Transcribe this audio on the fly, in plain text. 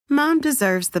Mom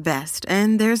deserves the best,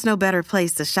 and there's no better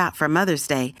place to shop for Mother's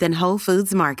Day than Whole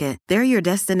Foods Market. They're your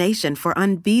destination for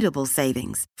unbeatable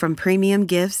savings, from premium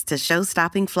gifts to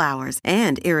show-stopping flowers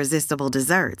and irresistible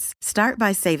desserts. Start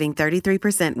by saving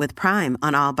 33% with Prime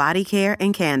on all body care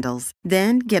and candles.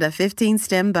 Then get a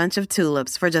 15-stem bunch of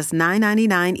tulips for just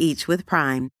 $9.99 each with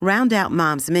Prime. Round out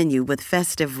Mom's menu with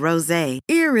festive rosé,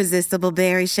 irresistible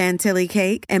berry chantilly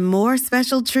cake, and more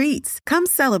special treats. Come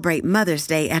celebrate Mother's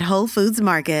Day at Whole Foods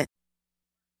Market.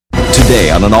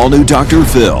 Today on an all-new Dr.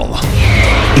 Phil.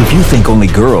 If you think only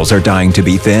girls are dying to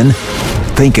be thin,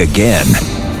 think again.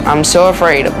 I'm so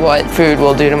afraid of what food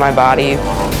will do to my body.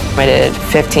 I did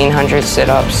 1,500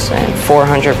 sit-ups and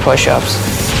 400 push-ups.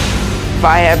 If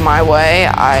I had my way,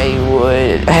 I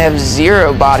would have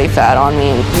zero body fat on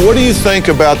me. What do you think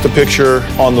about the picture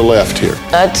on the left here?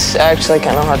 That's actually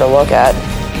kind of hard to look at.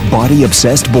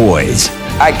 Body-obsessed boys.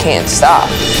 I can't stop.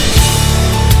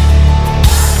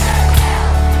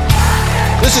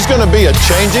 This is going to be a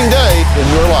changing day in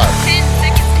your life. 10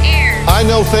 seconds here. I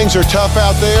know things are tough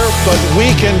out there, but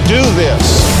we can do this.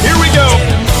 Here we go.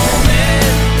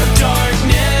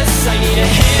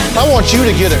 I want you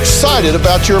to get excited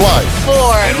about your life. 4,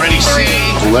 And ready,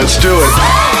 3. Let's do it.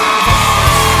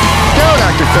 Go,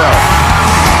 Dr. Phil.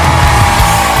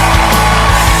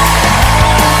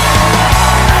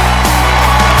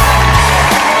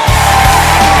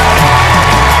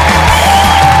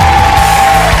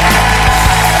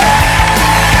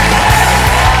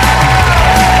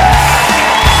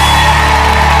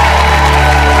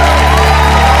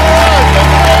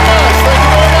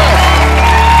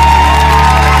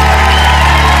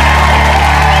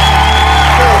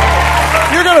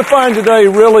 Find today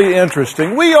really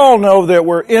interesting. We all know that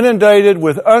we're inundated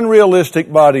with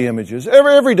unrealistic body images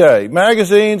every day.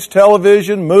 Magazines,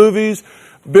 television, movies,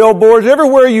 billboards,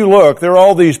 everywhere you look, there are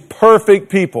all these perfect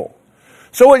people.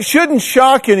 So it shouldn't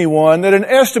shock anyone that an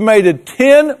estimated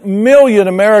 10 million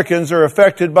Americans are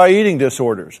affected by eating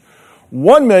disorders.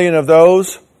 1 million of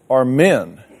those are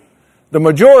men, the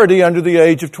majority under the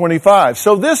age of 25.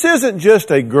 So this isn't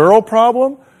just a girl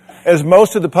problem, as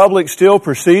most of the public still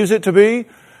perceives it to be.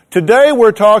 Today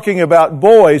we're talking about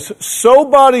boys so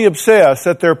body obsessed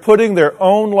that they're putting their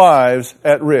own lives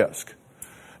at risk.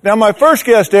 Now my first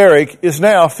guest, Eric, is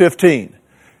now 15.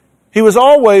 He was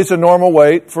always a normal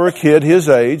weight for a kid his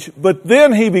age, but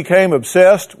then he became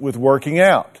obsessed with working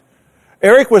out.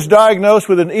 Eric was diagnosed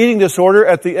with an eating disorder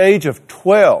at the age of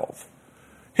 12.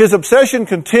 His obsession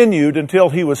continued until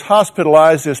he was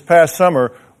hospitalized this past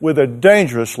summer with a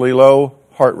dangerously low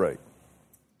heart rate.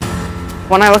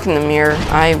 When I look in the mirror,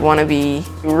 I want to be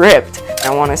ripped.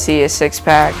 I want to see a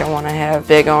six-pack. I want to have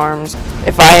big arms.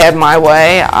 If I had my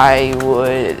way, I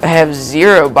would have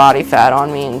zero body fat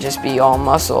on me and just be all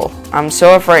muscle. I'm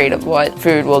so afraid of what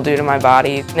food will do to my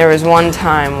body. There was one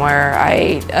time where I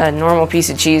ate a normal piece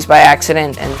of cheese by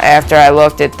accident, and after I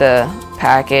looked at the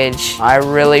package, I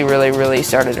really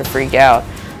started to freak out.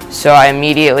 So I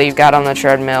immediately got on the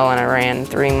treadmill and I ran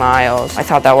 3 miles. I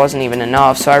thought that wasn't even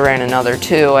enough, so I ran another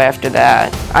 2 after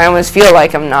that. I almost feel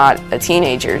like I'm not a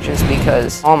teenager just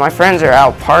because all my friends are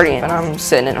out partying and I'm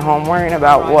sitting at home worrying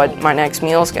about what my next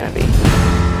meal is going to be.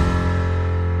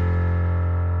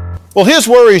 Well, his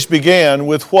worries began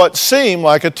with what seemed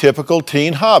like a typical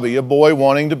teen hobby, a boy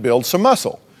wanting to build some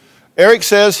muscle. Eric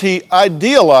says he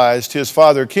idealized his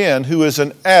father, Ken, who is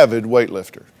an avid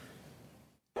weightlifter.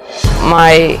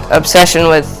 My obsession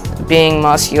with being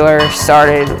muscular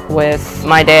started with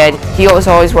my dad. He was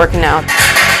always working out.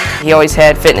 He always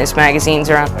had fitness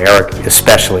magazines around. Eric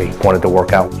especially wanted to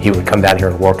work out. He would come down here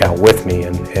and work out with me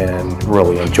and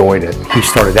really enjoyed it. He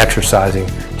started exercising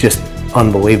just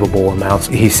unbelievable amounts.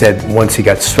 He said once he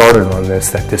got started on this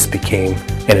that this became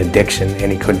an addiction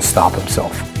and he couldn't stop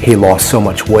himself. He lost so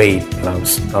much weight and I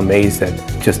was amazed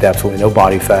at just absolutely no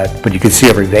body fat, but you could see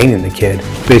every vein in the kid.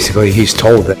 Basically he's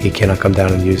told that he cannot come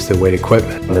down and use the weight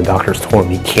equipment. And the doctors told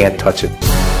him he can't touch it.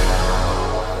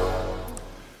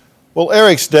 Well,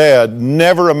 Eric's dad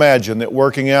never imagined that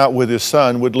working out with his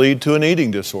son would lead to an eating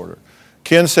disorder.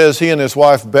 Ken says he and his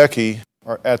wife Becky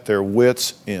are at their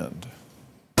wits' end.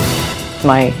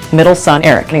 My middle son,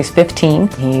 Eric, and he's 15.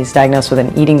 He's diagnosed with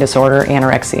an eating disorder,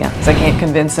 anorexia. So I can't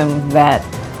convince him that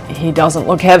he doesn't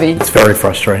look heavy. It's very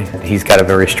frustrating. He's got a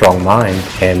very strong mind,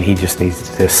 and he just needs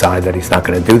to decide that he's not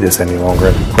going to do this any longer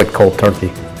and quit cold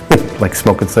turkey, like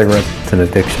smoking cigarettes. It's an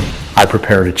addiction. I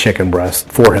prepared a chicken breast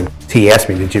for him. He asked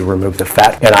me, did you remove the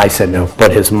fat? And I said no.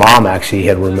 But his mom actually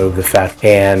had removed the fat,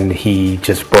 and he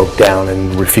just broke down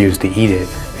and refused to eat it.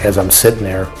 As I'm sitting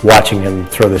there watching him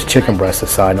throw this chicken breast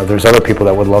aside, now there's other people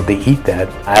that would love to eat that.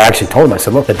 I actually told him, I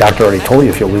said, look, the doctor already told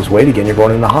you if you lose weight again, you're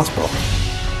going in the hospital.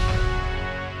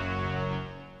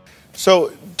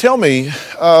 So tell me,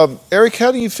 Eric,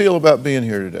 how do you feel about being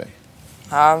here today?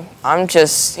 I'm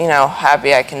just,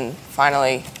 happy I can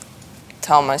finally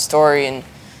tell my story and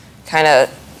kind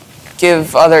of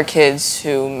give other kids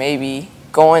who may be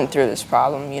going through this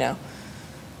problem, an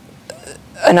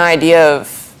idea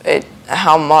of it,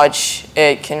 how much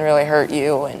it can really hurt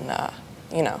you, and,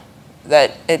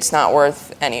 that it's not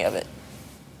worth any of it.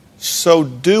 So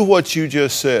do what you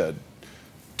just said.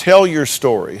 Tell your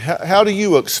story. How do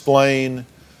you explain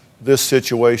this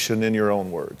situation in your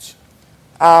own words?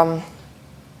 Well,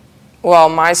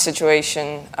 my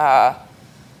situation,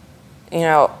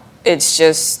 it's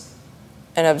just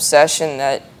an obsession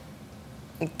that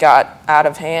got out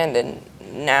of hand, and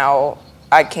now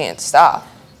I can't stop.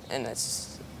 And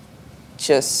it's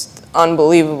just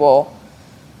unbelievable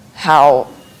how,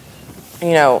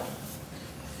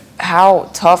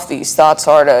 how tough these thoughts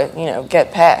are to,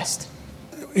 get past.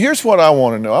 Here's what I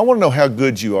want to know. I want to know how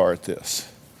good you are at this.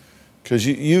 Because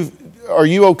are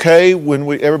you okay when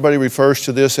everybody refers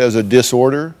to this as a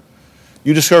disorder?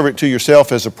 You discover it to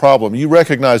yourself as a problem. You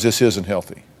recognize this isn't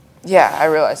healthy. Yeah, I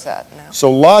realize that now. So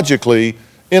logically,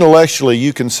 intellectually,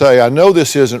 you can say, I know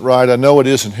this isn't right, I know it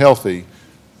isn't healthy,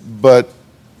 but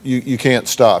you can't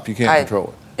stop, you can't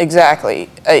control it. Exactly.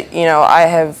 I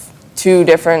have two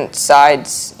different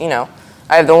sides,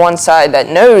 I have the one side that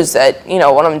knows that,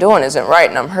 what I'm doing isn't right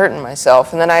and I'm hurting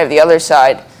myself. And then I have the other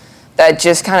side that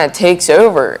just kind of takes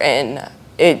over, and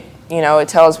it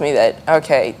tells me that,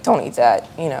 okay, don't eat that.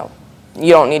 You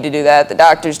don't need to do that. The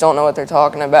doctors don't know what they're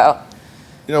talking about.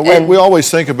 We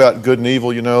always think about good and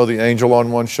evil, the angel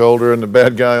on one shoulder and the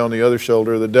bad guy on the other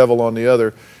shoulder, the devil on the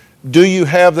other. Do you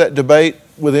have that debate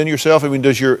within yourself? I mean,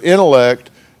 does your intellect,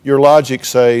 your logic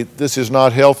say this is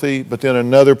not healthy, but then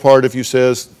another part of you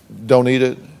says don't eat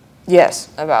it? Yes,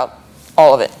 about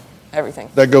all of it, everything.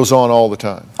 That goes on all the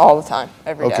time? All the time,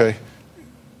 every day. Okay.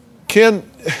 Ken,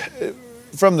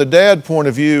 from the dad point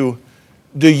of view,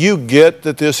 do you get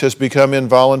that this has become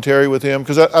involuntary with him?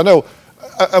 Because I know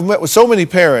I've met with so many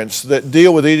parents that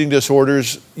deal with eating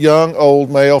disorders, young, old,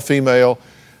 male, female,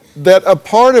 that a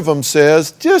part of them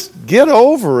says, just get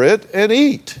over it and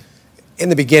eat. In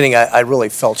the beginning, I really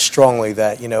felt strongly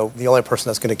that, the only person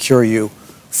that's going to cure you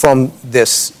from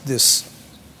this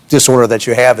disorder that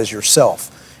you have is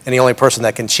yourself. And the only person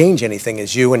that can change anything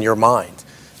is you and your mind.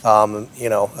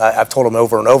 I've told him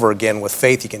over and over again, with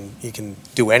faith, you can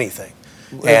do anything.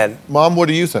 And Mom, what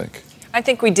do you think? I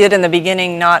think we did in the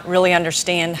beginning not really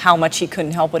understand how much he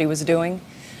couldn't help what he was doing.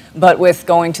 But with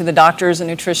going to the doctors and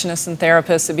nutritionists and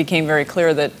therapists, it became very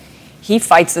clear that he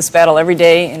fights this battle every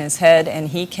day in his head, and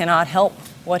he cannot help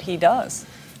what he does.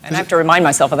 And I have to remind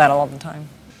myself of that all the time.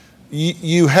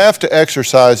 You have to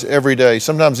exercise every day,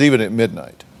 sometimes even at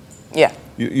midnight. Yeah.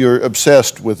 You're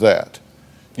obsessed with that.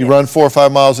 You run 4 or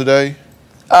 5 miles a day?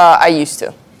 I used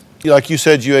to. Like you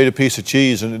said, you ate a piece of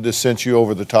cheese and it just sent you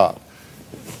over the top.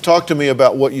 Talk to me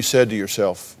about what you said to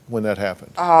yourself when that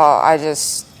happened. I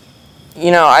just,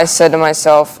 I said to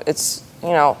myself, it's,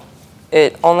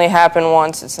 it only happened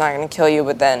once, it's not going to kill you.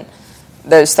 But then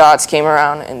those thoughts came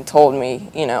around and told me,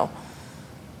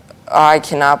 I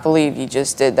cannot believe you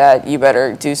just did that. You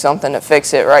better do something to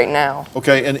fix it right now.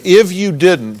 Okay, and if you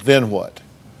didn't, then what?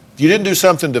 If you didn't do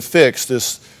something to fix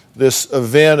this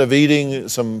event of eating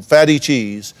some fatty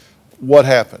cheese, what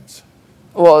happens?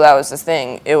 Well, that was the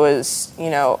thing. It was,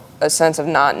 a sense of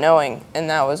not knowing, and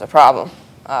that was a problem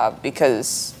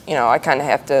because, I kind of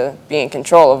have to be in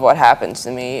control of what happens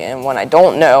to me, and when I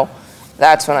don't know,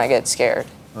 that's when I get scared.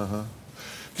 Uh-huh.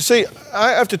 You see,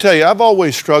 I have to tell you, I've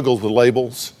always struggled with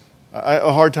labels. I have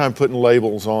a hard time putting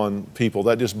labels on people.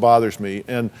 That just bothers me.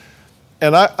 And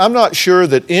I'm not sure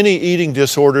that any eating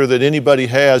disorder that anybody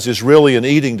has is really an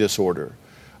eating disorder.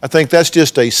 I think that's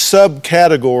just a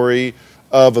subcategory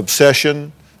of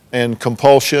obsession and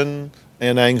compulsion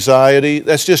and anxiety.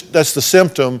 That's the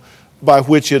symptom by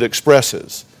which it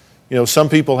expresses. Some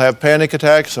people have panic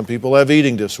attacks, some people have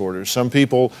eating disorders, some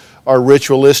people are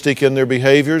ritualistic in their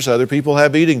behaviors, other people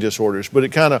have eating disorders, but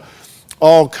it kind of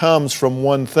all comes from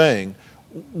one thing.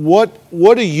 What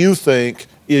do you think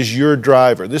is your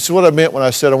driver? This is what I meant when I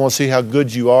said I want to see how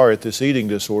good you are at this eating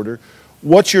disorder.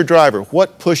 What's your driver?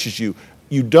 What pushes you?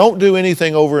 You don't do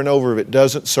anything over and over if it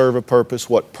doesn't serve a purpose.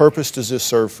 What purpose does this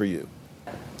serve for you?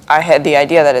 I had the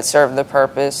idea that it served the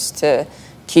purpose to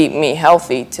keep me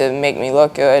healthy, to make me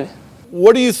look good.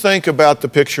 What do you think about the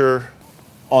picture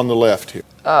on the left here?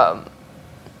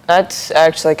 That's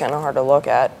actually kind of hard to look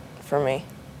at for me.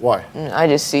 Why? I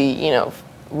just see,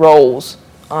 rolls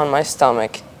on my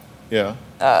stomach. Yeah.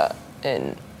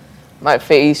 And my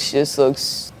face just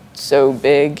looks so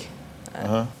big.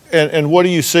 Uh-huh. And what do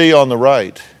you see on the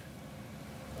right?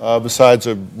 besides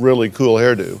a really cool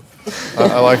hairdo.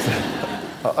 I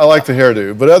like the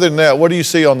hairdo. But other than that, what do you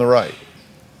see on the right?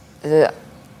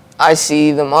 I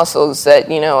see the muscles that,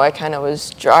 I kind of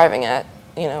was driving at,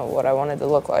 what I wanted to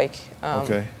look like.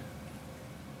 Okay.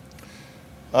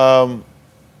 On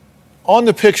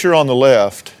the picture on the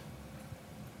left,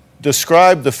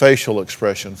 describe the facial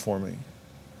expression for me.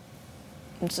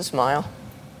 It's a smile.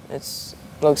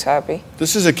 Looks happy.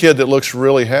 This is a kid that looks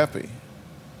really happy.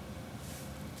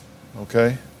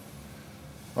 Okay?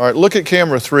 All right, look at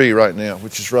camera 3 right now,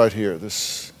 which is right here. You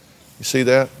see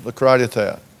that? Look right at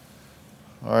that.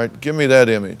 All right, give me that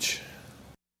image.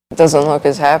 It doesn't look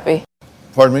as happy.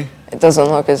 Pardon me? It doesn't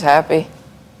look as happy.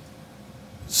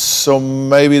 So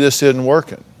maybe this isn't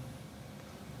working.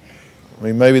 I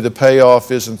mean, maybe the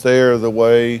payoff isn't there the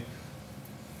way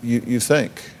you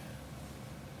think.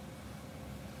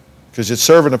 Because it's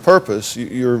serving a purpose.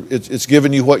 It's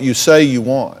giving you what you say you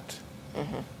want.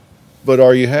 Mm-hmm. But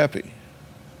are you happy?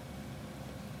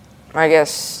 I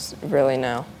guess really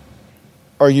no.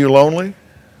 Are you lonely?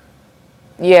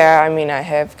 Yeah, I mean, I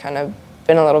have kind of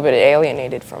been a little bit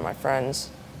alienated from my friends.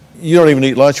 You don't even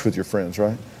eat lunch with your friends,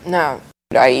 right? No,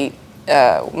 I eat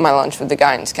my lunch with the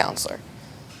guidance counselor.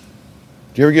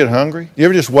 Do you ever get hungry? Do you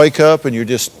ever just wake up and you're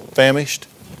just famished?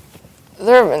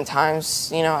 There have been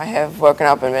times, I have woken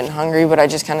up and been hungry, but I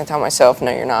just kind of tell myself, no,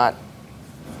 you're not.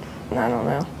 And I don't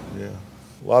know. Yeah.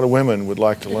 A lot of women would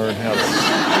like to learn how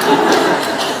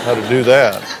to do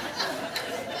that.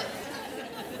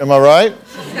 Am I right?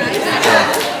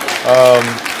 Yeah.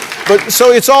 But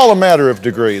so it's all a matter of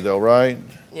degree, though, right?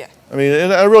 Yeah. I mean,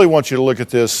 and I really want you to look at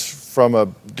this from a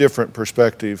different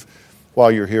perspective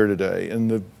while you're here today.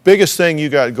 And the biggest thing you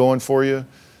got going for you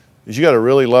is you got a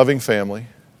really loving family.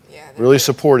 Really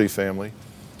supportive family,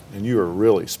 and you are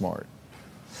really smart.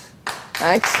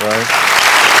 Thanks. Right?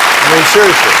 I mean,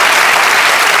 seriously.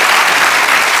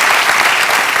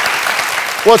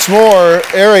 What's more,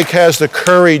 Eric has the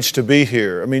courage to be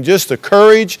here. I mean, just the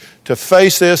courage to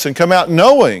face this and come out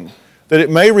knowing that it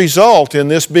may result in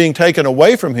this being taken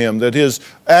away from him, that his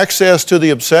access to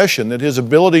the obsession, that his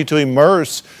ability to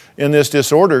immerse in this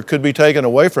disorder could be taken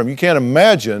away from him. You can't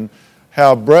imagine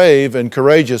how brave and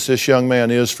courageous this young man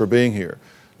is for being here.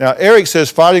 Now, Eric says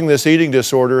fighting this eating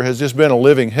disorder has just been a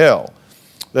living hell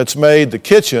that's made the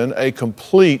kitchen a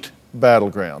complete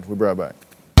battleground. We'll be right back.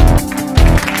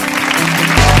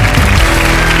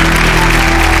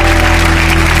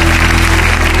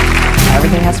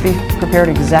 Everything has to be prepared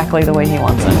exactly the way he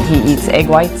wants it. He eats egg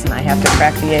whites, and I have to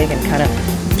crack the egg and kind of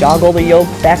joggle the yolk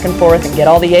back and forth and get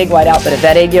all the egg white out. But if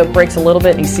that egg yolk breaks a little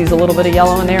bit and he sees a little bit of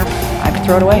yellow in there, I have to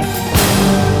throw it away.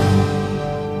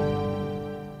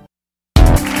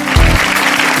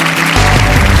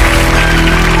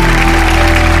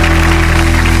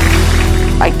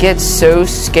 I get so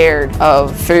scared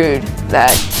of food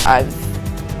that I've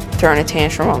thrown a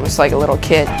tantrum almost like a little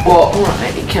kid. Well, hold on,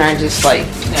 maybe. Can I just No,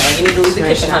 you need to leave the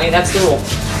kitchen, honey. That's the rule.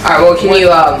 All right, well, can you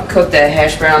cook the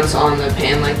hash browns on the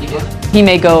pan like you did? He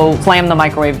may go slam the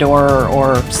microwave door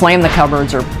or slam the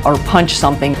cupboards or punch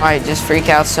something. I just freak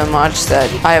out so much that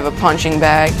I have a punching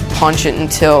bag, punch it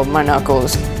until my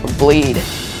knuckles bleed.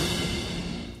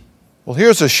 Well,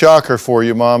 here's a shocker for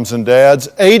you, moms and dads.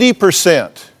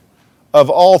 80% of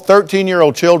all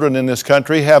 13-year-old children in this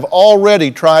country have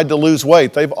already tried to lose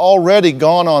weight. They've already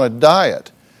gone on a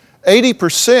diet.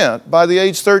 80% by the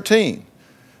age 13.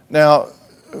 Now,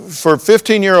 for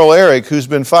 15-year-old Eric, who's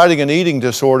been fighting an eating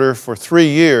disorder for 3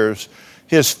 years,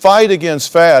 his fight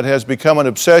against fat has become an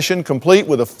obsession, complete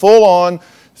with a full-on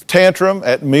tantrum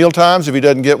at mealtimes if he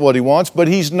doesn't get what he wants. But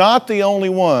he's not the only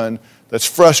one that's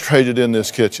frustrated in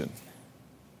this kitchen.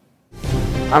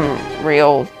 I'm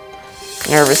real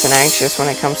nervous and anxious when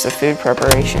it comes to food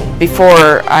preparation.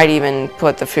 Before I'd even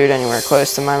put the food anywhere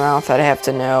close to my mouth, I'd have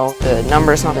to know the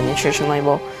numbers on the nutrition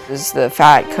label. Is the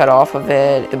fat cut off of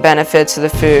it, the benefits of the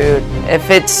food. If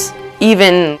it's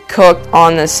even cooked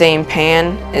on the same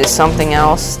pan as something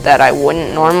else that I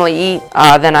wouldn't normally eat,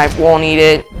 then I won't eat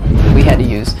it. We had to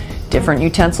use different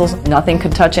utensils. Nothing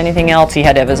could touch anything else. He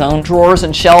had to have his own drawers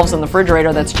and shelves in the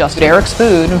refrigerator that's just Eric's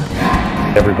food.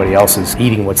 Everybody else is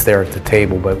eating what's there at the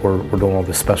table, but we're doing all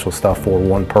this special stuff for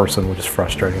one person, which is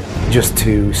frustrating. Just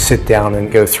to sit down and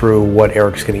go through what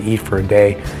Eric's going to eat for a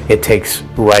day, it takes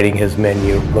writing his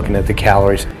menu, looking at the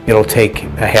calories. It'll take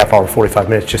a half hour, 45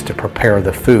 minutes just to prepare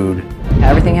the food.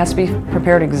 Everything has to be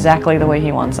prepared exactly the way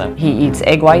he wants it. He eats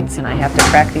egg whites, and I have to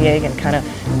crack the egg and kind of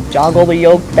joggle the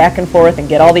yolk back and forth and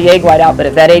get all the egg white out. But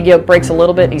if that egg yolk breaks a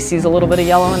little bit and he sees a little bit of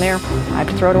yellow in there, I have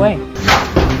to throw it away.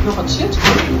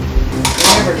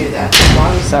 never do that.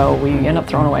 So we end up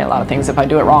throwing away a lot of things if I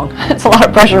do it wrong. It's a lot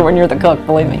of pressure when you're the cook,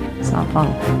 believe me. It's not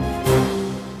fun.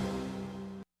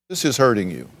 This is hurting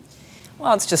you.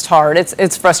 Well, it's just hard.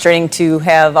 It's frustrating to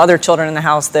have other children in the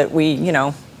house that we,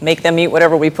 make them eat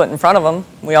whatever we put in front of them.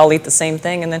 We all eat the same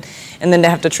thing, and then to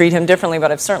have to treat him differently.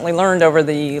 But I've certainly learned over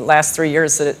the last 3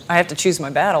 years that I have to choose my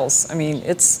battles. I mean,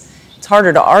 it's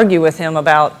harder to argue with him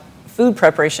about food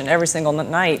preparation every single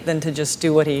night than to just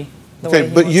do what the way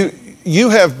he but wants. you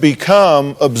have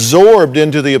become absorbed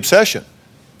into the obsession.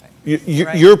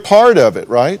 You're part of it,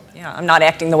 right? Yeah, I'm not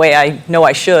acting the way I know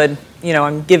I should.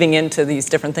 I'm giving in to these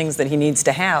different things that he needs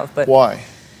to have. But why?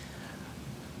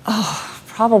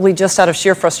 Probably just out of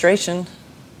sheer frustration.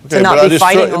 Okay, to not be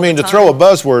fighting all the to time. throw a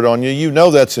buzzword on you,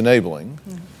 that's enabling.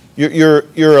 Mm-hmm.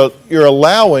 You're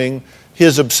allowing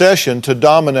his obsession to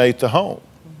dominate the home.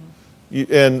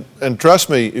 Mm-hmm. And trust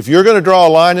me, if you're going to draw a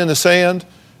line in the sand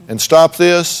and stop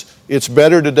this, it's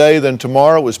better today than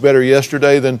tomorrow. It's better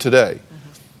yesterday than today.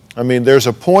 Mm-hmm. I mean, there's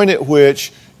a point at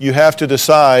which you have to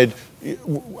decide,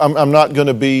 I'm not going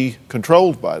to be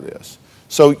controlled by this.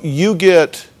 So you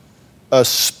get a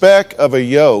speck of a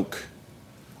yolk,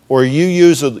 or you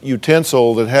use a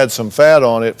utensil that had some fat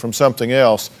on it from something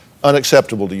else,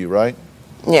 unacceptable to you, right?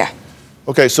 Yeah.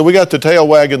 Okay, so we got the tail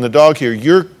wagging the dog here.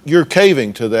 You're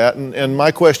caving to that, and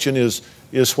my question is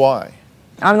why?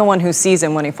 I'm the one who sees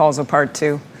him when he falls apart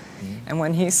too, and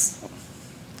when he's,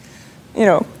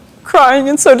 crying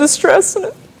and so distressed,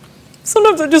 and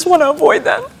sometimes I just want to avoid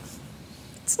that.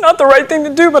 It's not the right thing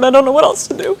to do, but I don't know what else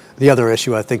to do. The other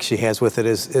issue I think she has with it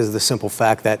is the simple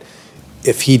fact that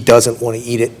if he doesn't want to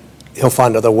eat it, he'll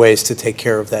find other ways to take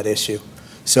care of that issue.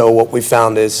 So what we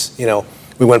found is,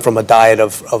 we went from a diet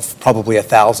of probably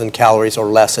 1,000 calories or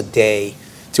less a day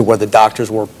to where the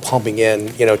doctors were pumping in,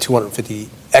 250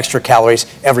 extra calories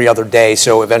every other day.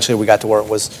 So eventually we got to where it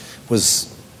was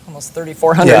almost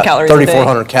 3,400 calories a day.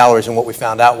 3,400 calories, and what we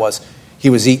found out was he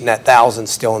was eating that 1,000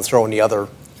 still and throwing the other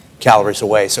calories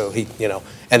away. So he,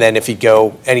 and then if he'd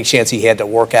go, any chance he had to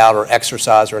work out or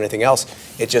exercise or anything else,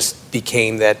 it just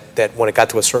became that when it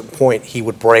got to a certain point, he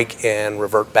would break and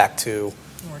revert back to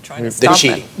We're trying to the stop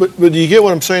cheating. it. But do you get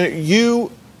what I'm saying?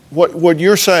 What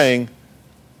you're saying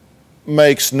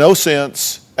makes no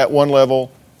sense at one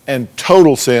level and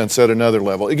total sense at another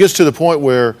level. It gets to the point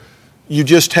where you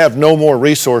just have no more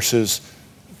resources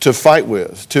to fight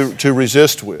with, to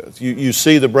resist with. You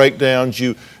see the breakdowns,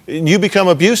 you become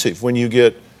abusive when you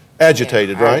get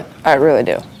agitated, right? I really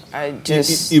do.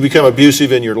 You become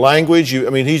abusive in your language.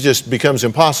 He just becomes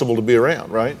impossible to be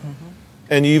around, right? Mm-hmm.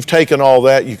 And you've taken all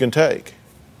that you can take.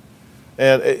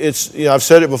 And it's, I've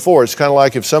said it before, it's kind of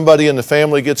like if somebody in the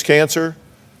family gets cancer,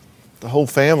 the whole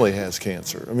family has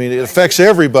cancer. It affects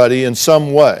everybody in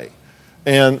some way.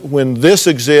 And when this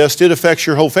exists, it affects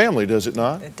your whole family, does it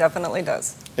not? It definitely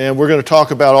does. And we're going to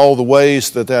talk about all the ways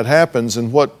that happens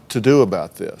and what to do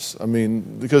about this.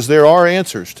 Because there are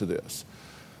answers to this.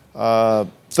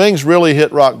 Things really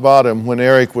hit rock bottom when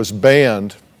Eric was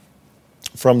banned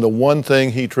from the one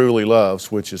thing he truly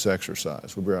loves, which is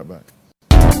exercise. We'll be right back.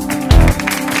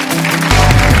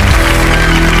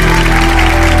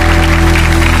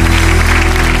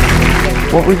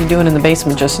 What were you doing in the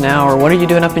basement just now? Or what are you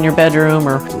doing up in your bedroom?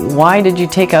 Or why did you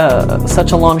take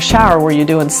such a long shower? Were you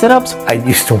doing sit-ups? I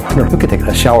used to wonder who could take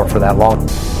a shower for that long.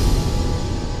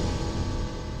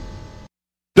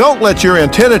 Don't let your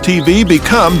antenna TV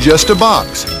become just a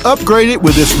box. Upgrade it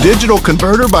with this digital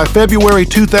converter by February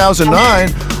 2009,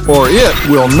 or it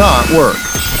will not work.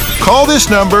 Call this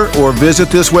number or visit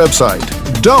this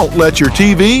website. Don't let your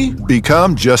TV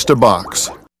become just a box.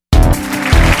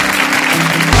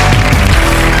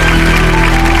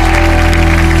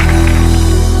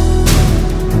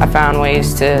 I found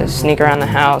ways to sneak around the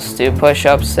house, do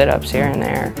push-ups, sit-ups here and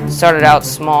there. Started out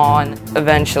small and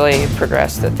eventually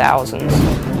progressed to thousands.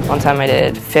 One time I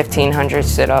did 1,500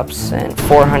 sit-ups and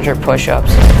 400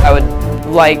 push-ups. I would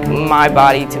like my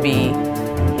body to be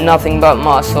nothing but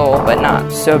muscle, but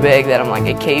not so big that I'm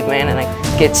like a caveman and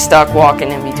I get stuck walking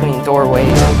in between doorways.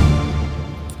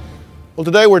 Well,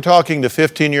 today we're talking to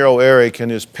 15-year-old Eric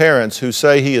and his parents who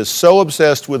say he is so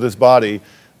obsessed with his body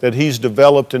that he's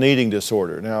developed an eating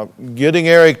disorder. Now, getting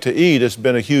Eric to eat has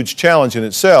been a huge challenge in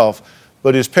itself,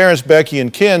 but his parents, Becky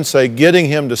and Ken, say getting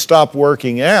him to stop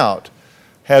working out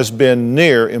has been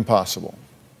near impossible.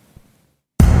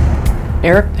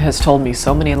 Eric has told me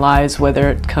so many lies, whether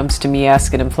it comes to me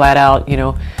asking him flat out,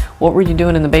 what were you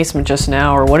doing in the basement just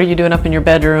now? Or what are you doing up in your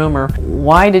bedroom? Or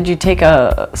why did you take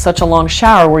such a long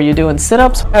shower? Were you doing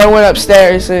sit-ups? I went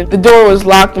upstairs and the door was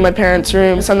locked in my parents'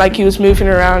 room. It sounded like he was moving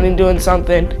around and doing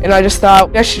something. And I just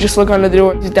thought, I should just look under the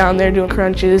door. He's down there doing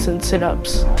crunches and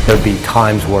sit-ups. There'd be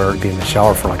times where he'd be in the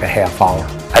shower for like a half hour.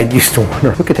 I used to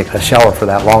wonder who could take a shower for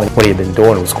that long. What he had been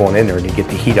doing was going in there and he'd get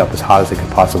the heat up as hot as it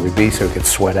could possibly be so he could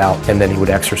sweat out, and then he would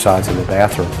exercise in the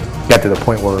bathroom. Got to the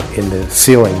point where in the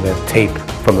ceiling the tape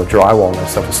from the drywall and that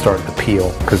stuff was starting to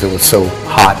peel because it was so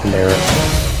hot in there.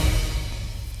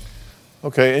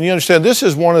 Okay, and you understand this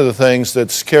is one of the things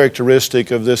that's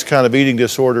characteristic of this kind of eating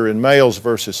disorder in males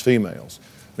versus females.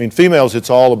 I mean, females, it's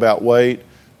all about weight.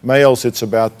 Males, it's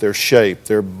about their shape,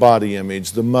 their body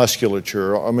image, the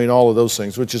musculature, I mean, all of those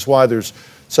things, which is why there's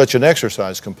such an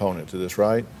exercise component to this,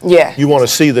 right? Yeah. You want to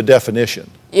see the definition.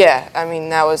 Yeah, I mean,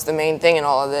 that was the main thing in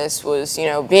all of this was, you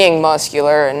know, being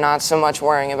muscular and not so much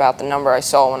worrying about the number I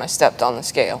saw when I stepped on the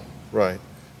scale. Right.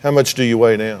 How much do you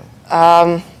weigh now?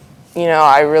 You know,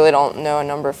 I really don't know a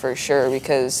number for sure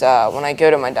because when I go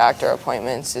to my doctor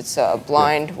appointments, it's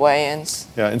blind weigh-ins.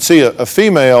 Yeah, and see, a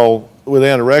female with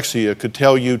anorexia could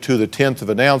tell you to the 10th of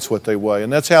an ounce what they weigh,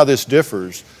 and that's how this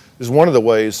differs, is one of the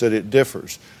ways that it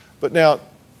differs. But now,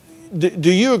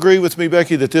 do you agree with me,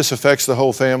 Becky, that this affects the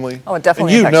whole family? Oh, it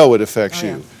definitely and affects. You know it affects you.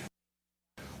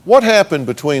 Yeah. What happened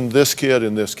between this kid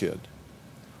and this kid?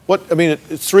 I mean,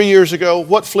 it's 3 years ago.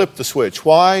 What flipped the switch?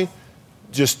 Why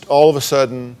just all of a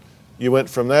sudden you went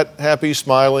from that happy,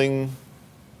 smiling,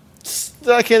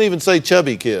 I can't even say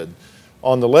chubby kid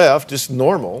on the left, just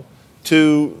normal,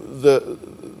 to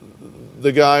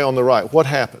the guy on the right? What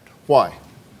happened? Why?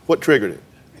 What triggered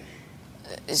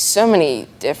it? So many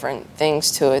different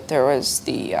things to it. There was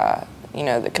the, you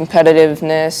know, the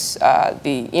competitiveness,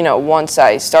 once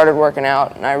I started working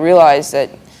out and I realized that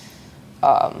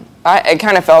it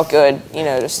kind of felt good, you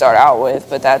know, to start out with,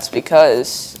 but that's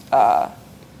because,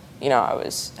 you know, I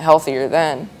was healthier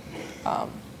then.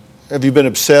 Have you been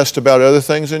obsessed about other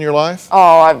things in your life?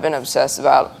 Oh, I've been obsessed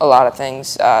about a lot of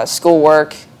things.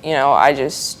 Schoolwork, you know, I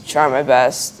just try my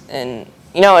best. And,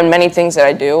 you know, in many things that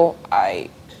I do, I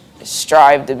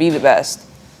strive to be the best.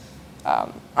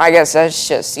 I guess that's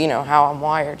just, you know, how I'm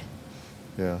wired.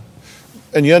 Yeah.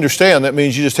 And you understand that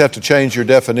means you just have to change your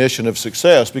definition of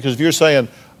success, because if you're saying,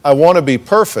 I want to be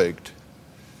perfect,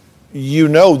 you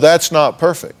know that's not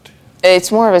perfect.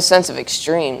 It's more of a sense of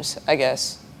extremes, I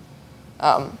guess.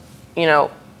 You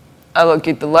know, I look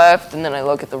at the left and then I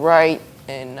look at the right,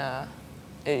 and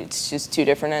it's just two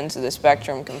different ends of the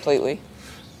spectrum completely.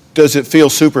 Does it feel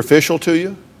superficial to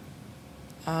you?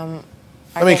 I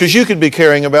mean, because you could be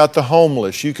caring about the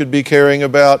homeless. You could be caring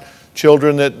about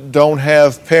children that don't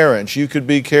have parents. You could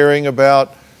be caring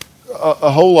about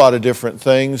a whole lot of different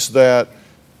things that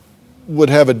would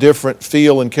have a different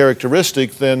feel and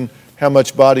characteristic than how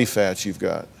much body fat you've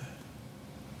got.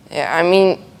 Yeah, I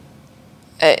mean,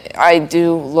 I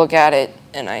do look at it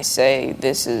and I say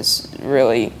this is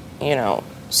really, you know,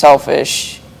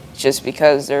 selfish, just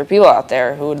because there are people out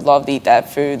there who would love to eat that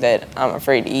food that I'm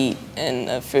afraid to eat and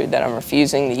the food that I'm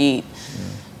refusing to eat.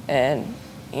 And,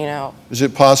 you know. Is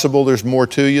it possible there's more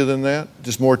to you than that?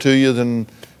 Just more to you than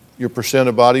your percent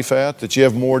of body fat? That you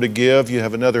have more to give? You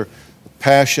have another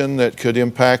passion that could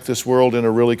impact this world in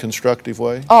a really constructive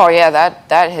way? Oh, yeah,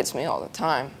 that hits me all the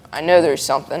time. I know there's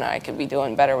something I could be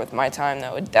doing better with my time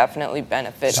that would definitely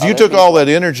benefit So if you took all that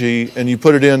energy and you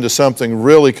put it into something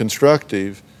really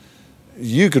constructive,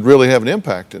 you could really have an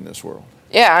impact in this world.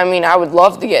 Yeah, I mean, I would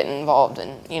love to get involved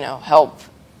and, you know, help,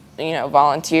 you know,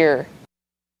 volunteer.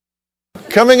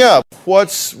 Coming up,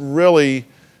 what's really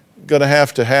going to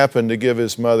have to happen to give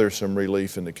his mother some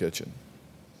relief in the kitchen?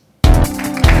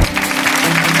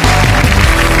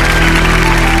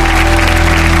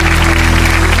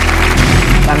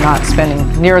 I'm not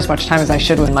spending near as much time as I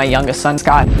should with my youngest son,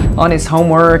 Scott, on his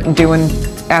homework and doing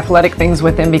athletic things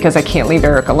with him because I can't leave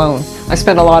Eric alone. I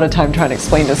spend a lot of time trying to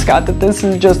explain to Scott that this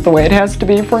is just the way it has to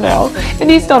be for now, and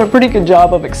he's done a pretty good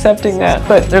job of accepting that,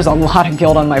 but there's a lot of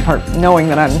guilt on my part knowing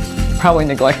that I'm probably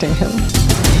neglecting him.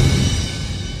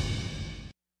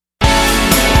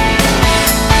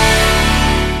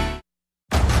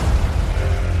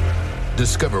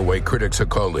 Discover why critics are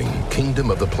calling Kingdom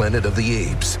of the Planet of the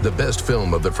Apes the best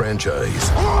film of the franchise.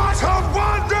 What a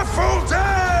wonderful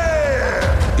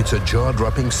day! It's a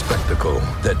jaw-dropping spectacle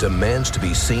that demands to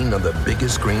be seen on the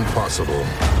biggest screen possible.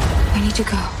 We need to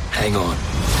go. Hang on.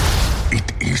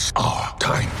 It is our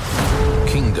time.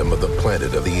 Kingdom of the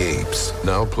Planet of the Apes.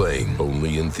 Now playing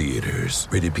only in theaters.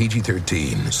 Rated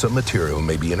PG-13. Some material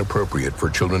may be inappropriate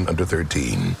for children under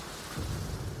 13.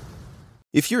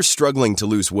 If you're struggling to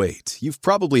lose weight, you've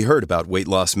probably heard about weight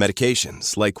loss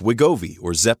medications like Wegovy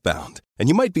or Zepbound, and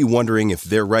you might be wondering if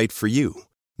they're right for you.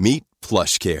 Meet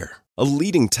PlushCare, a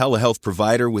leading telehealth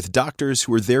provider with doctors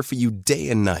who are there for you day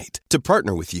and night to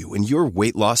partner with you in your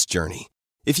weight loss journey.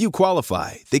 If you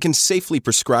qualify, they can safely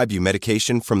prescribe you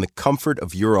medication from the comfort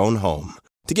of your own home.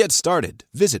 To get started,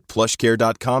 visit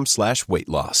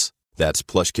plushcare.com/weight-loss. That's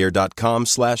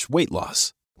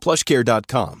plushcare.com/weight-loss.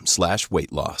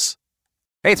 plushcare.com/weight-loss.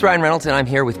 Hey, it's Ryan Reynolds, and I'm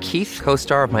here with Keith,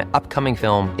 co-star of my upcoming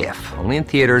film, If, only in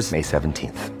theaters May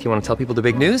 17th. Do you want to tell people the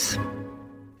big news?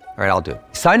 All right, I'll do it.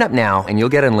 Sign up now and you'll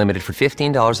get unlimited for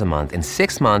 $15 a month and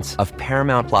 6 months of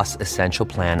Paramount Plus Essential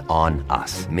Plan on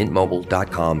us.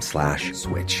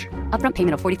 MintMobile.com/switch. Upfront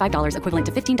payment of $45 equivalent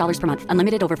to $15 per month.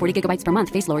 Unlimited over 40 gigabytes per month.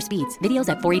 Face lower speeds. Videos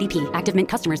at 480p. Active Mint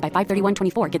customers by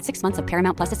 531.24 get 6 months of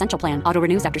Paramount Plus Essential Plan. Auto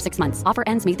renews after 6 months. Offer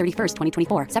ends May 31st,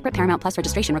 2024. Separate Paramount Plus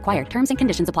registration required. Terms and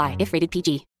conditions apply if rated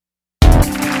PG.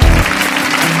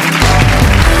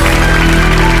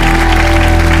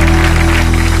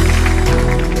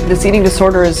 This eating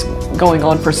disorder is going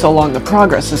on for so long. The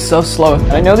progress is so slow.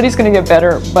 I know that he's going to get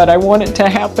better, but I want it to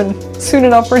happen soon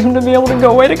enough for him to be able to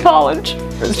go away to college.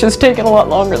 It's just taken a lot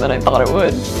longer than I thought it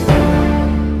would.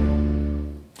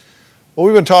 Well,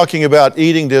 we've been talking about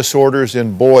eating disorders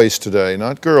in boys today,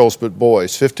 not girls, but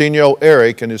boys. 15-year-old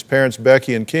Eric and his parents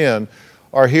Becky and Ken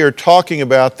are here talking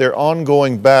about their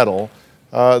ongoing battle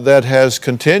that has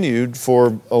continued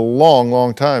for a long,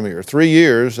 long time here, 3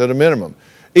 years at a minimum.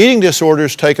 Eating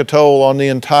disorders take a toll on the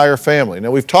entire family.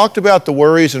 Now, we've talked about the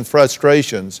worries and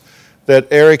frustrations that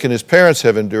Eric and his parents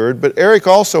have endured, but Eric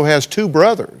also has 2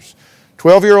 brothers,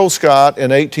 12-year-old Scott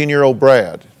and 18-year-old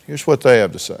Brad. Here's what they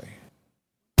have to say.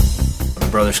 My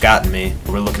brother Scott and me,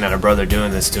 we're looking at our brother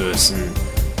doing this to us, and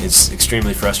it's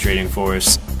extremely frustrating for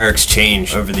us. Eric's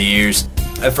changed over the years.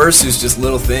 At first, it was just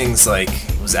little things like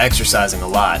he was exercising a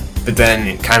lot, but then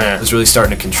it kind of was really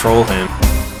starting to control him.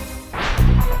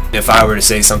 If I were to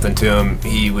say something to him,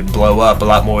 he would blow up a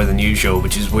lot more than usual,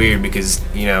 which is weird because,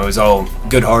 you know, it was all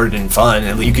good-hearted and fun.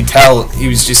 And you could tell he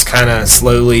was just kind of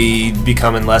slowly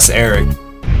becoming less Eric.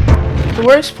 The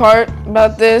worst part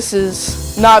about this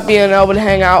is not being able to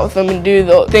hang out with him and do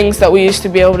the things that we used to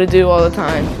be able to do all the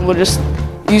time. We just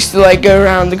used to like go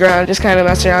around the ground, just kind of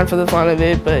mess around for the fun of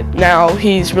it, but now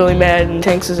he's really mad and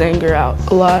takes his anger out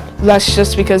a lot. That's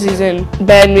just because he's in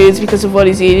bad moods because of what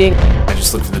he's eating. I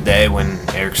just look for the day when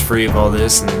Eric's free of all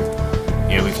this and,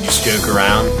 you know, we can just joke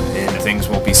around and things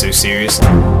won't be so serious.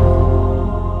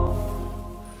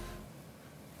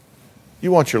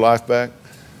 You want your life back?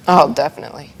 Oh,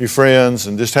 definitely. Your friends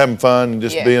and just having fun and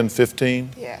just being 15?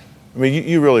 Yeah. I mean,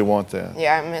 you really want that.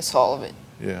 Yeah, I miss all of it.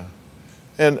 Yeah.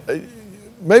 And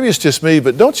maybe it's just me,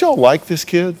 but don't y'all like this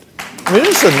kid? I mean,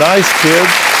 this is a nice kid.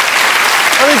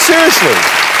 I mean, seriously,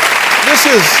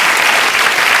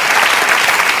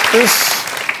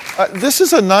 this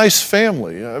is a nice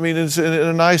family. I mean, it's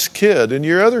a nice kid, and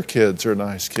your other kids are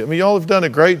nice kids. I mean, y'all have done a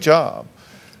great job.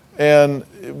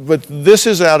 But this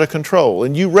is out of control,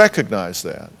 and you recognize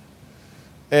that.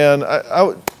 And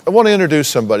I want to introduce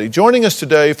somebody. Joining us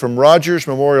today from Rogers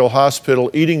Memorial Hospital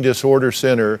Eating Disorder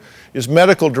Center is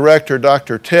Medical Director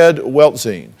Dr. Ted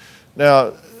Weltzine.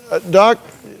 Now, Doc,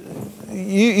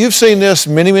 you've seen this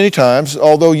many, many times,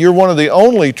 although you're one of the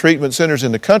only treatment centers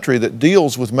in the country that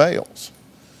deals with males.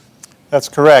 That's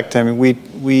correct. I mean,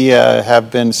 we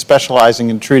have been specializing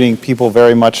in treating people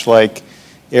very much like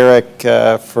Eric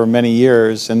for many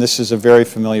years, and this is a very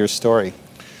familiar story.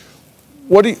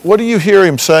 What do you hear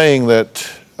him saying that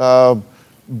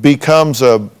becomes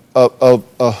a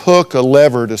hook, a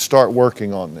lever to start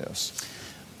working on this?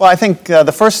 Well, I think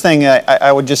the first thing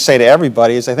I would just say to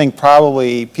everybody is I think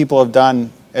probably people have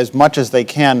done as much as they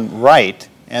can right,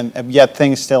 and yet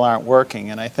things still aren't working.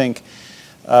 And I think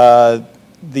the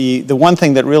one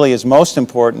thing that really is most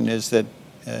important is that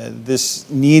this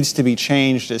needs to be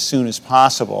changed as soon as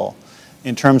possible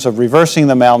in terms of reversing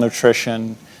the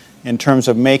malnutrition, in terms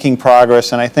of making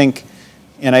progress, and I think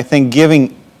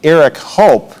giving Eric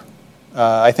hope,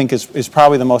 I think is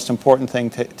probably the most important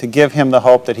thing, to give him the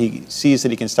hope that he sees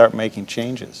that he can start making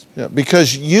changes. Yeah,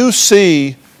 because you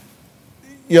see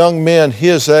young men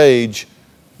his age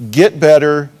get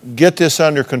better, get this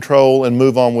under control, and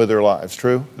move on with their lives,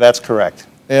 true? That's correct.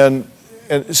 And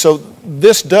so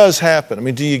this does happen. I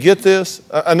mean, do you get this?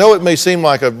 I know it may seem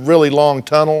like a really long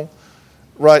tunnel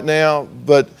right now,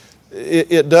 but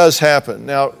it does happen.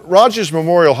 Now, Rogers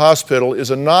Memorial Hospital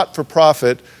is a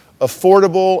not-for-profit,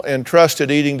 affordable, and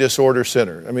trusted eating disorder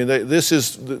center. I mean,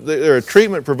 they're a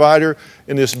treatment provider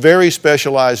in this very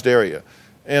specialized area.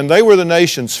 And they were the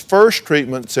nation's first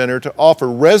treatment center to offer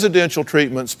residential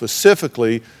treatment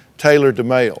specifically tailored to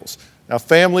males. Now,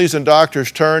 families and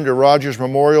doctors turn to Rogers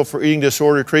Memorial for Eating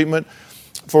Disorder Treatment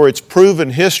for its proven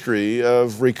history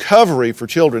of recovery for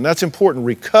children. That's important,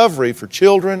 recovery for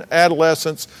children,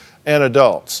 adolescents, and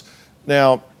adults.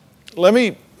 Now, let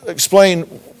me explain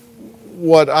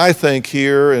what I think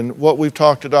here and what we've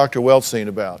talked to Dr. Weltzine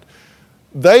about.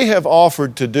 They have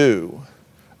offered to do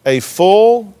a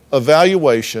full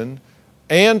evaluation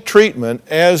and treatment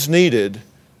as needed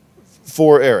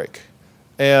for Eric.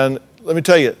 And let me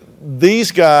tell you,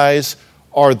 these guys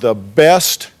are the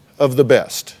best of the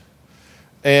best.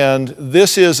 And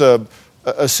this is a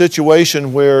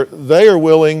situation where they are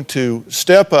willing to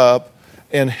step up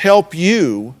and help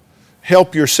you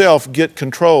help yourself get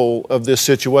control of this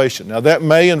situation. Now, that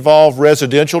may involve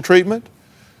residential treatment,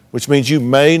 which means you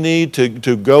may need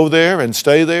to go there and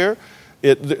stay there.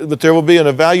 But there will be an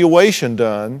evaluation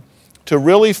done to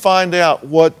really find out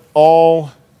what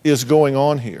all is going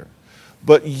on here.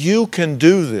 But you can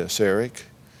do this, Eric.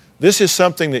 This is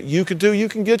something that you can do. You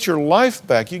can get your life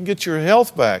back. You can get your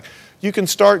health back. You can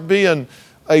start being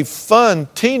a fun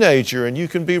teenager, and you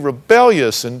can be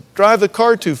rebellious and drive the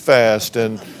car too fast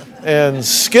and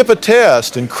skip a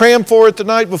test and cram for it the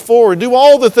night before and do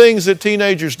all the things that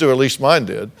teenagers do, or at least mine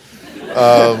did.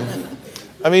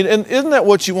 I mean, and isn't that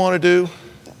what you want to do?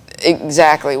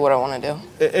 Exactly what I want to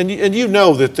do. And you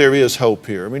know that there is hope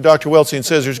here. I mean, Dr. Weltzine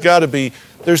says there's got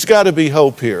to be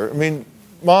hope here. I mean,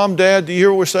 Mom, Dad, do you hear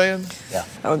what we're saying? Yeah.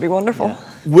 That would be wonderful. Yeah.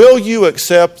 Will you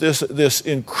accept this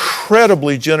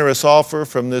incredibly generous offer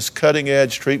from this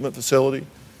cutting-edge treatment facility?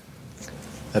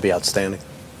 That'd be outstanding.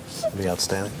 That'd be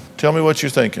outstanding. Tell me what you're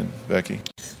thinking, Becky.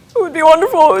 It would be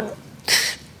wonderful.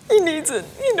 He needs it.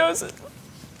 He knows it.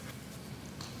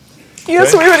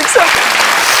 Yes, we would accept it.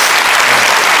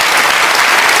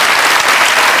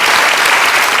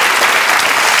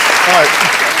 All right.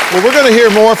 Well, we're going to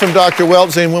hear more from Dr.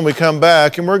 Weltzine when we come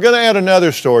back, and we're going to add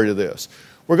another story to this.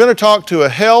 We're going to talk to a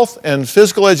health and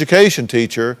physical education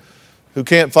teacher who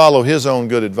can't follow his own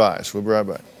good advice. We'll be right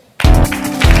back.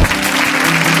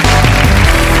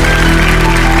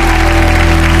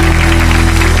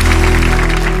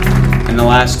 In the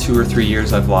last 2 or 3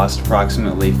 years, I've lost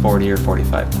approximately 40 or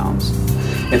 45 pounds.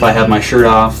 If I have my shirt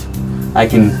off, I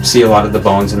can see a lot of the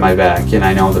bones in my back, and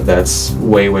I know that that's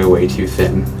way, way, way too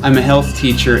thin. I'm a health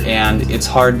teacher, and it's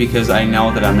hard because I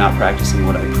know that I'm not practicing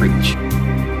what I preach.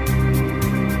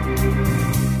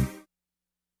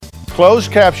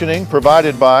 Closed captioning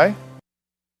provided by...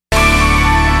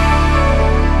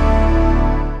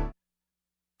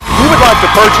 To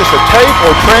purchase a tape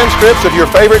or transcripts of your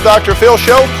favorite Dr. Phil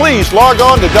show, please log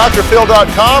on to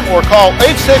drphil.com or call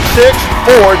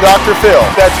 866-4-DR-PHIL.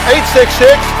 That's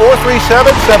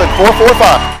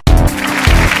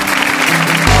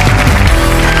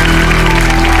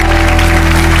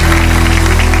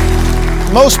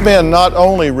 866-437-7445. Most men not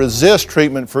only resist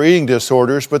treatment for eating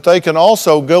disorders, but they can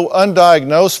also go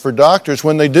undiagnosed for doctors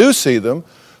when they do see them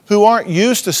who aren't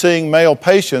used to seeing male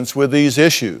patients with these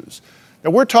issues. Now,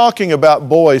 we're talking about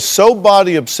boys so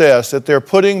body obsessed that they're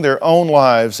putting their own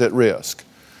lives at risk.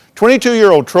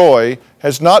 22-year-old Troy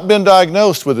has not been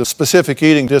diagnosed with a specific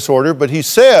eating disorder, but he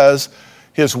says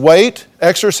his weight,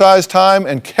 exercise time,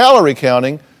 and calorie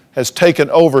counting has taken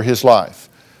over his life.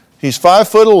 He's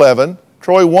 5'11".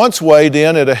 Troy once weighed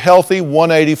in at a healthy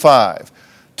 185.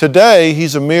 Today,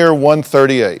 he's a mere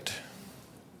 138.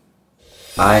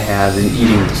 I have an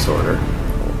eating disorder.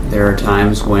 There are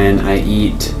times when I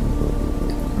eat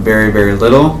very, very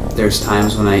little. There's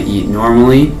times when I eat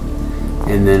normally,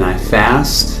 and then I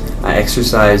fast. I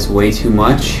exercise way too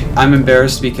much. I'm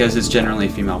embarrassed because it's generally a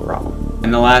female problem. In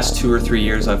the last 2 or 3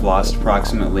 years, I've lost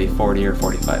approximately 40 or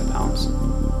 45 pounds.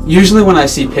 Usually when I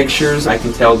see pictures, I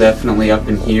can tell definitely up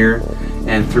in here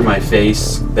and through my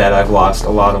face that I've lost a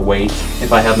lot of weight.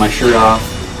 If I have my shirt off,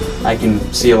 I can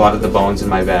see a lot of the bones in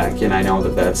my back, and I know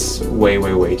that that's way,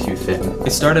 way, way too thin.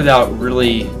 It started out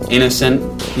really innocent,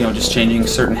 just changing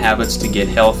certain habits to get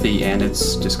healthy, and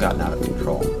it's just gotten out of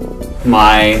control.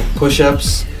 My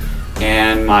push-ups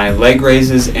and my leg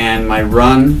raises and my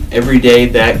run every day,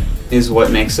 that is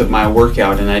what makes up my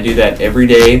workout, and I do that every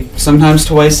day, sometimes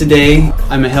twice a day.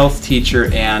 I'm a health teacher,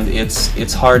 and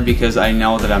it's hard because I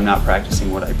know that I'm not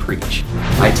practicing what I preach.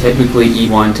 I typically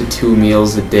eat 1 to 2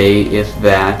 meals a day, if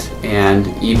that, and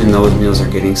even those meals are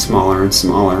getting smaller and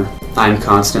smaller. I'm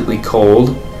constantly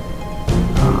cold.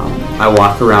 I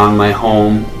walk around my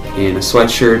home in a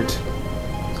sweatshirt,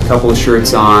 a couple of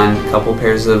shirts on, a couple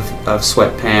pairs of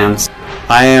sweatpants.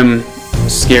 I am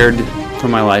scared for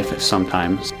my life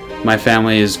sometimes. My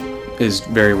family is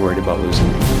very worried about losing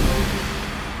me.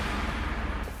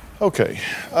 Okay.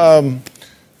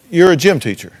 You're a gym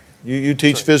teacher. You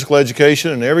teach physical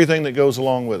education and everything that goes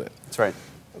along with it. That's right.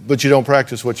 But you don't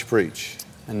practice what you preach.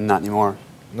 And not anymore.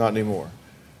 Not anymore.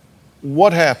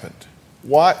 What happened?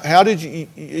 Why? How did you,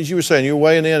 as you were saying, you were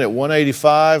weighing in at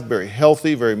 185, very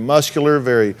healthy, very muscular,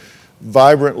 very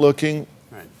vibrant looking.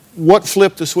 Right. What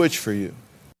flipped the switch for you?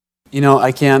 You know,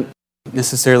 I can't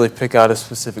necessarily pick out a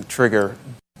specific trigger,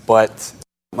 but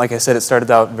like I said, it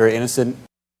started out very innocent,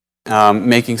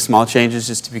 making small changes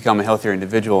just to become a healthier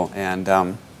individual, and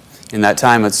in that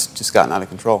time, it's just gotten out of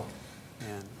control.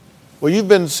 Well, you've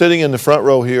been sitting in the front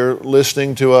row here,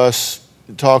 listening to us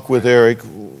talk with Eric.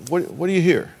 What do you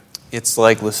hear? It's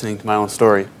like listening to my own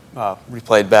story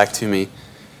replayed back to me.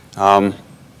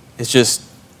 It's just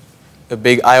a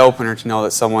big eye-opener to know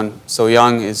that someone so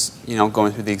young is,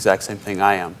 going through the exact same thing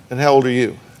I am. And how old are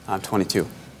you? I'm 22.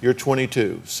 You're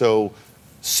 22. So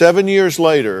 7 years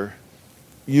later,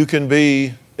 you can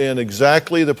be in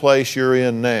exactly the place you're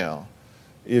in now.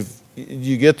 If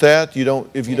you get that,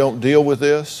 if you don't deal with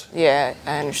this? Yeah,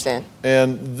 I understand.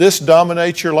 And this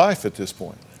dominates your life at this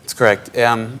point. That's correct.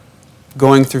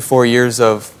 Going through 4 years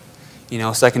of,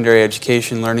 secondary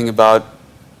education, learning about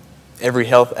every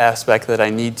health aspect that I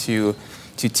need to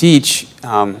teach,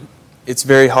 it's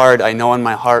very hard. I know in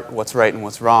my heart what's right and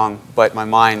what's wrong, but my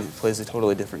mind plays a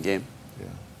totally different game. Yeah.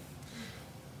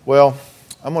 Well,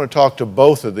 I'm going to talk to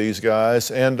both of these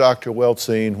guys and Dr.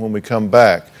 Weltzine when we come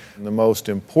back. And the most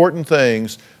important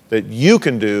things that you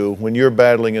can do when you're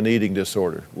battling an eating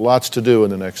disorder. Lots to do in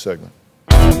the next segment.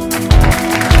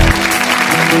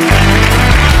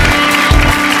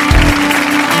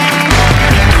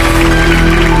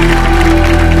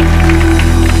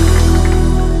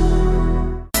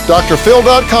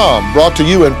 DrPhil.com, brought to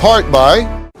you in part by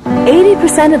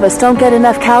 80% of us don't get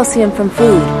enough calcium from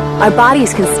food. Our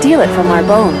bodies can steal it from our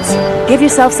bones. Give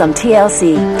yourself some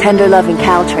TLC, Tender Loving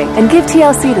Caltrate, and give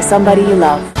TLC to somebody you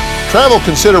love. Travel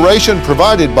consideration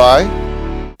provided by...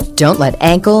 Don't let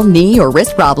ankle, knee, or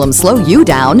wrist problems slow you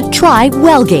down. Try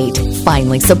Wellgate.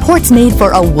 Finally, support's made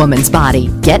for a woman's body.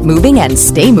 Get moving and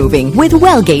stay moving with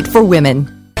Wellgate for Women.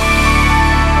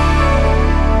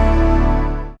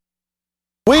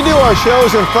 We do our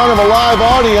shows in front of a live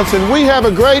audience, and we have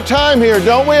a great time here,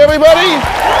 don't we, everybody?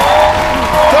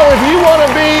 So if you want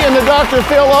to be in the Dr.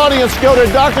 Phil audience, go to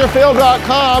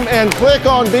drphil.com and click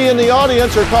on Be in the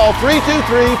Audience or call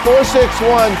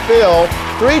 323-461-PHIL,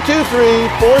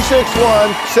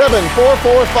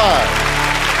 323-461-7445.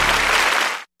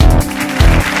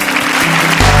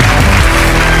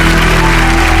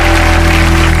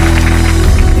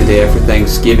 The day after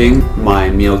Thanksgiving, my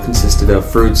meal consisted of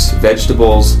fruits,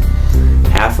 vegetables,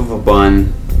 half of a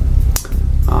bun,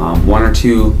 1 or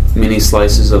 2 mini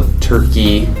slices of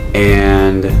turkey,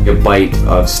 and a bite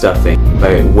of stuffing.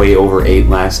 I way overate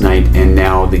last night, and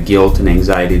now the guilt and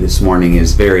anxiety this morning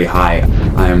is very high.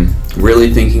 I'm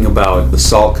really thinking about the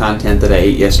salt content that I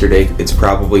ate yesterday. It's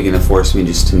probably going to force me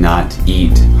just to not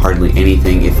eat hardly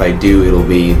anything. If I do, it'll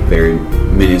be a very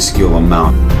minuscule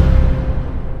amount.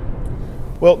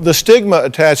 Well, the stigma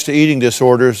attached to eating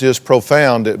disorders is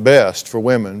profound at best for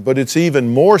women, but it's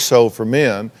even more so for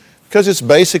men because it's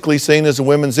basically seen as a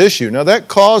women's issue. Now, that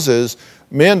causes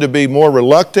men to be more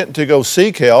reluctant to go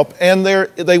seek help, and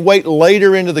they wait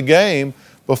later into the game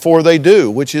before they do,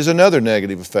 which is another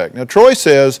negative effect. Now, Troy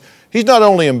says he's not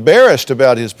only embarrassed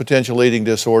about his potential eating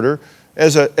disorder,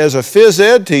 as a phys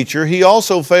ed teacher, he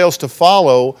also fails to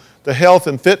follow the health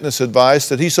and fitness advice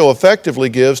that he so effectively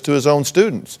gives to his own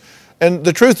students. And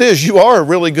the truth is, you are a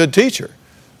really good teacher.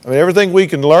 I mean, everything we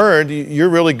can learn, you're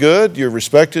really good, you're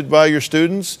respected by your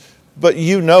students, but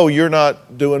you're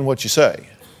not doing what you say.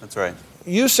 That's right.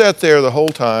 You sat there the whole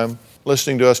time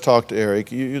listening to us talk to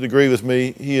Eric. You'd agree with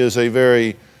me, he is a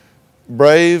very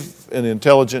brave and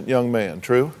intelligent young man,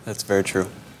 true? That's very true.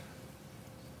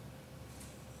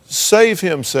 Save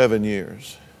him 7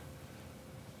 years.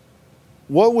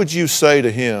 What would you say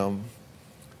to him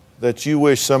that you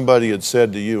wish somebody had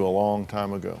said to you a long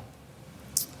time ago?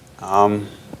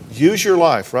 Use your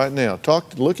life right now.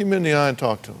 Look him in the eye and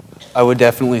talk to him. I would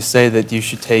definitely say that you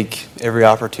should take every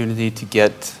opportunity to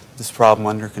get this problem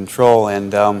under control,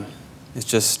 and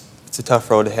it's a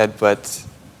tough road ahead, but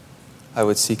I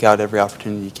would seek out every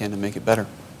opportunity you can to make it better.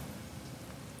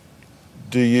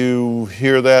 Do you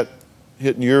hear that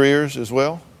hitting your ears as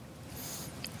well?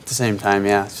 At the same time,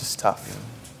 yeah, it's just tough. Yeah.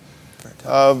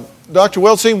 Dr.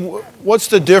 Weltzine, what's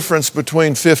the difference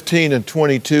between 15 and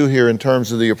 22 here in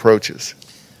terms of the approaches?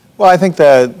 Well, I think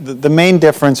the main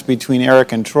difference between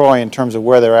Eric and Troy in terms of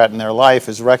where they're at in their life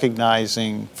is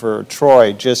recognizing for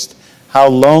Troy just how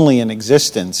lonely an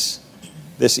existence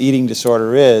this eating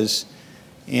disorder is,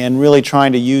 and really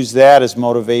trying to use that as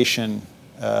motivation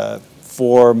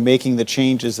for making the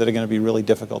changes that are going to be really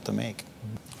difficult to make.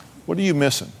 What are you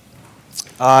missing?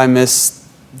 I miss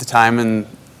the time and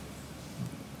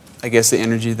I guess the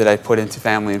energy that I put into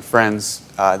family and friends.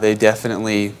 They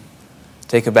definitely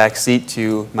take a back seat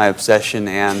to my obsession,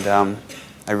 and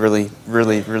I really,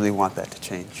 really, really want that to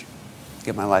change,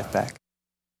 get my life back.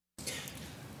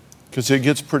 Because it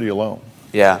gets pretty alone.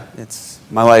 Yeah,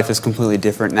 my life is completely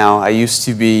different now. I used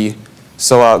to be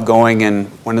so outgoing and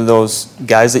one of those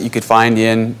guys that you could find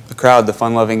in the crowd, the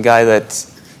fun-loving guy that,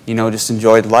 just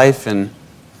enjoyed life, and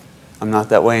I'm not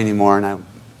that way anymore, and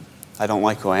I don't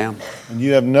like who I am. And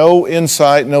you have no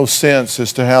insight, no sense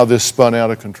as to how this spun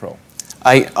out of control.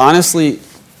 I honestly,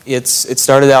 it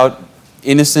started out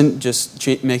innocent, just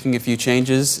making a few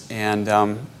changes, and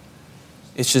I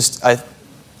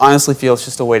honestly feel it's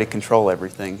just a way to control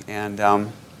everything. And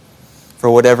for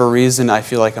whatever reason, I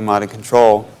feel like I'm out of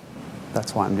control.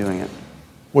 That's why I'm doing it.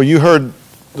 Well, you heard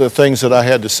the things that I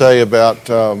had to say about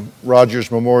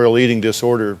Rogers Memorial Eating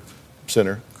Disorder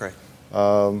Center. Great.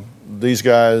 These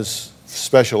guys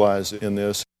specialize in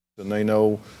this, and they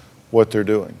know what they're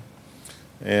doing.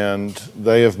 And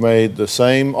they have made the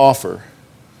same offer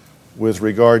with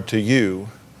regard to you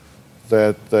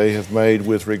that they have made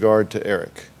with regard to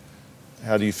Eric.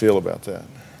 How do you feel about that?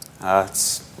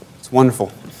 It's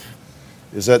wonderful.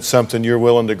 Is that something you're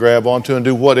willing to grab onto and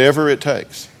do whatever it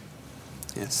takes?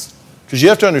 Yes. Because you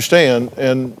have to understand,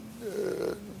 and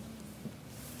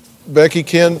Becky,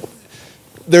 Ken,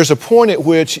 there's a point at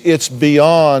which it's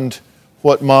beyond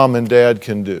what mom and dad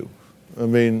can do. I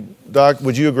mean, Doc,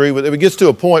 would you agree with it? It gets to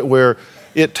a point where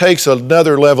it takes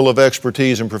another level of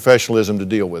expertise and professionalism to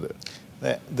deal with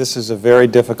it. This is a very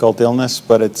difficult illness,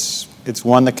 but it's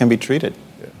one that can be treated.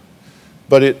 Yeah.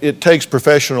 But it takes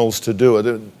professionals to do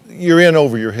it. You're in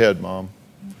over your head, Mom.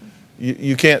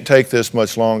 You can't take this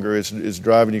much longer. It's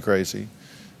driving you crazy.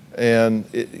 And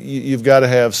you've got to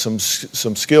have some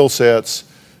skill sets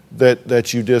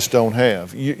that you just don't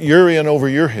have. You're in over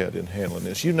your head in handling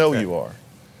this. You know you are.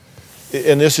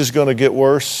 And this is going to get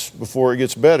worse before it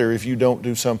gets better if you don't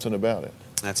do something about it.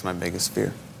 That's my biggest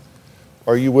fear.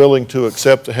 Are you willing to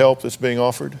accept the help that's being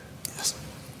offered? Yes.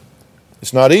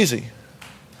 It's not easy.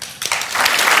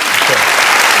 Okay.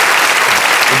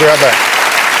 We'll be right back.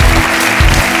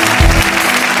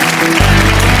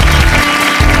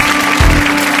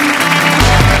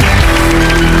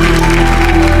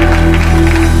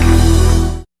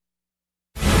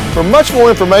 For much more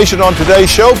information on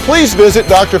today's show, please visit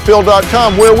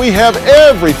drphil.com, where we have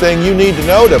everything you need to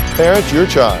know to parent your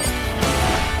child.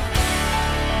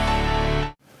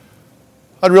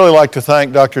 I'd really like to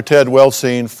thank Dr. Ted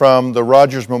Weltsien from the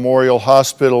Rogers Memorial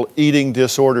Hospital Eating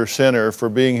Disorder Center for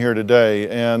being here today.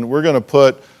 And we're going to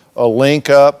put a link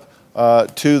up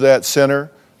to that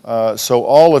center so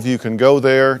all of you can go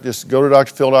there. Just go to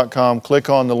drphil.com, click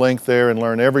on the link there, and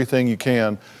learn everything you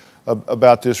can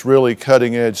about this really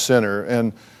cutting-edge center.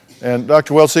 And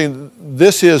Dr. Weltsien,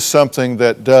 this is something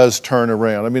that does turn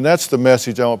around. I mean, that's the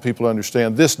message I want people to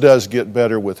understand. This does get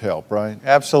better with help, right?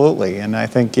 Absolutely, and I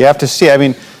think you have to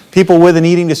see, people with an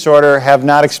eating disorder have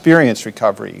not experienced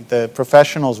recovery. The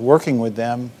professionals working with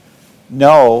them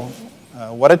know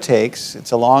what it takes.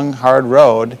 It's a long, hard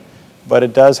road, but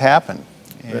it does happen.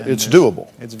 And it's doable.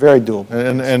 It's very doable.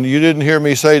 And you didn't hear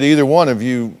me say to either one of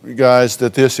you guys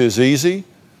that this is easy.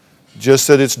 Just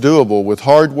that it's doable. With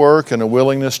hard work and a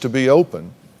willingness to be open,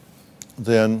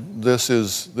 then this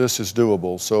is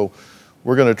doable. So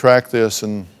we're going to track this,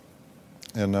 and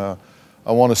I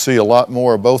want to see a lot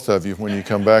more of both of you when you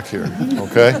come back here,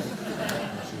 okay?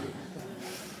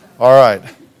 All right.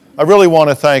 I really want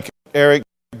to thank Eric,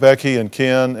 Becky, and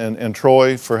Ken, and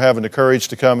Troy for having the courage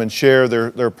to come and share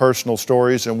their personal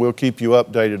stories, and we'll keep you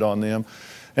updated on them.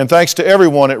 And thanks to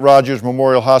everyone at Rogers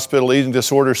Memorial Hospital Eating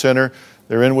Disorder Center.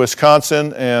 They're in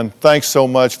Wisconsin, and thanks so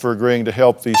much for agreeing to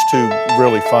help these two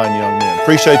really fine young men.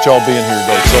 Appreciate y'all being here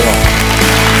today. So long.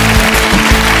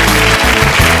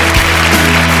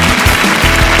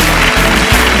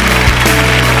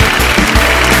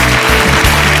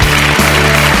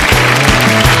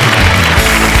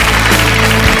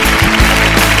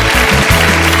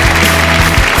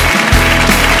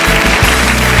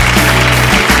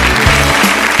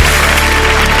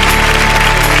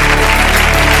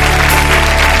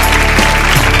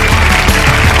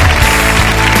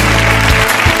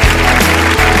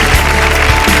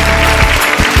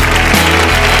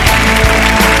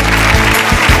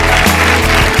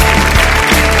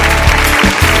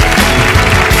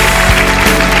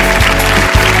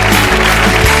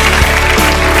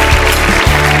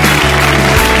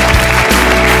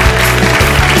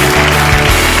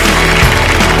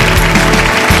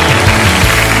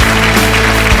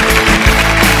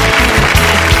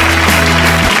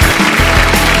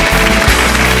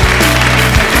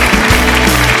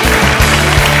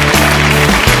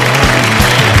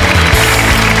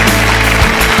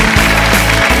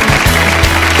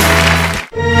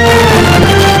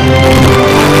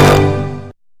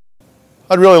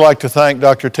 I'd really like to thank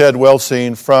Dr. Ted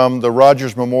Weltsine from the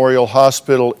Rogers Memorial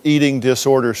Hospital Eating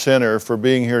Disorder Center for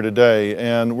being here today.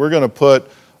 And we're going to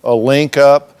put a link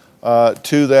up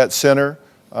to that center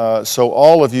so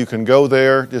all of you can go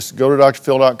there. Just go to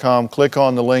drphil.com, click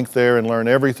on the link there, and learn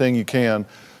everything you can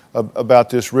about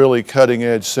this really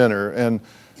cutting-edge center.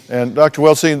 And Dr.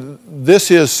 Weltsine,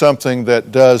 this is something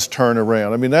that does turn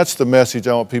around. I mean, that's the message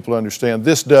I want people to understand.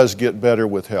 This does get better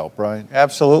with help, right?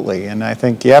 Absolutely, and I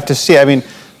think you have to see, I mean,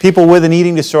 people with an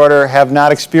eating disorder have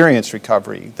not experienced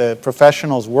recovery. The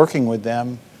professionals working with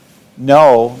them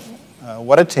know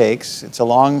what it takes. It's a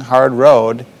long, hard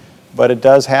road, but it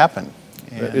does happen.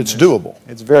 And it's doable.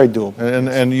 It's very doable.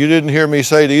 And you didn't hear me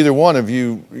say to either one of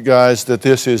you guys that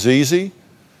this is easy.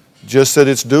 Just that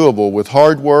it's doable with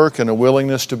hard work and a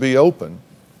willingness to be open,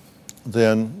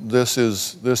 then this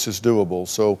is doable.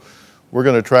 So we're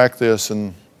going to track this,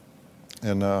 and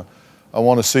I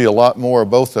want to see a lot more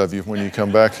of both of you when you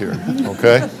come back here,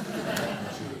 okay?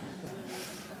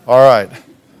 All right.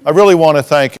 I really want to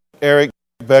thank Eric,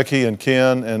 Becky, and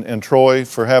Ken, and Troy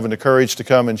for having the courage to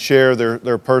come and share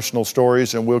their personal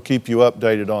stories, and we'll keep you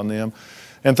updated on them.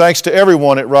 And thanks to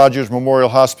everyone at Rogers Memorial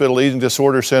Hospital Eating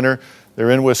Disorder Center.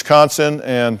 They're in Wisconsin,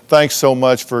 and thanks so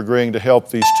much for agreeing to help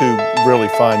these two really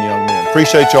fine young men.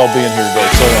 Appreciate y'all being here today.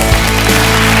 So long.